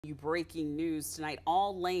You breaking news tonight.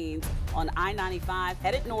 All lanes on I-95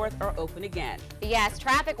 headed north are open again. Yes,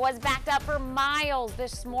 traffic was backed up for miles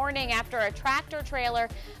this morning after a tractor trailer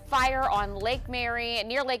fire on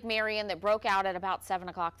near Lake Marion that broke out at about 7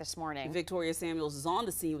 o'clock this morning. Victoria Samuels is on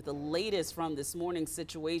the scene with the latest from this morning's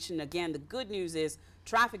situation. Again, the good news is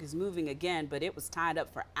traffic is moving again, but it was tied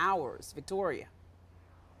up for hours. Victoria.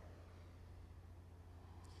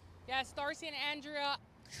 Yes, Darcy and Andrea.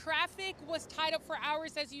 Traffic was tied up for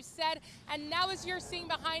hours, as you said, and now as you're seeing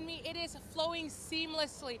behind me, it is flowing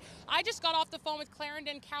seamlessly. I just got off the phone with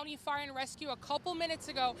Clarendon County Fire and Rescue a couple minutes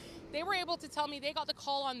ago. They were able to tell me they got the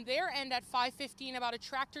call on their end at 5:15 about a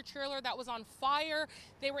tractor trailer that was on fire.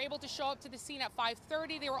 They were able to show up to the scene at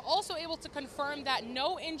 5:30. They were also able to confirm that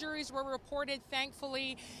no injuries were reported,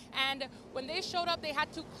 thankfully. And when they showed up, they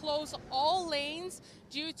had to close all lanes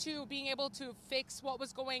due to being able to fix what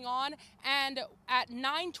was going on. And at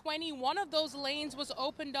 9:20, one of those lanes was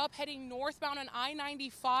opened up heading northbound on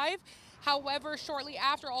I-95. However, shortly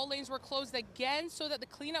after, all lanes were closed again so that the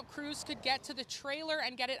cleanup crews could get to the trailer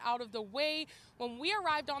and get it out of the way. When we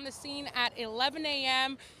arrived on the scene at 11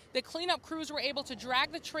 a.m., the cleanup crews were able to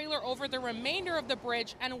drag the trailer over the remainder of the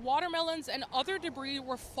bridge, and watermelons and other debris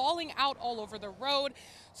were falling out all over the road.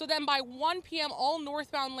 So then by 1 p.m., all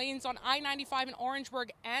northbound lanes on I-95 in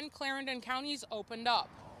Orangeburg and Clarendon counties opened up.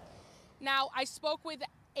 Now, I spoke with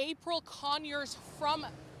April Conyers from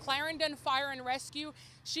Clarendon Fire and Rescue.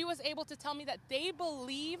 She was able to tell me that they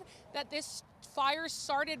believe that this fire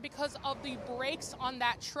started because of the brakes on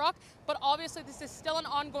that truck, but obviously this is still an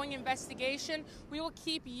ongoing investigation. We will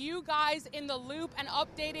keep you guys in the loop and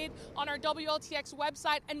updated on our WLTX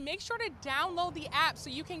website, and make sure to download the app so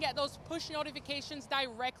you can get those push notifications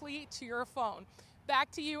directly to your phone.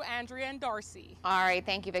 Back to you, Andrea and Darcy. All right,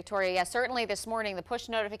 thank you, Victoria. Yes, certainly this morning the push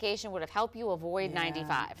notification would have helped you avoid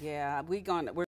 95. Yeah, we're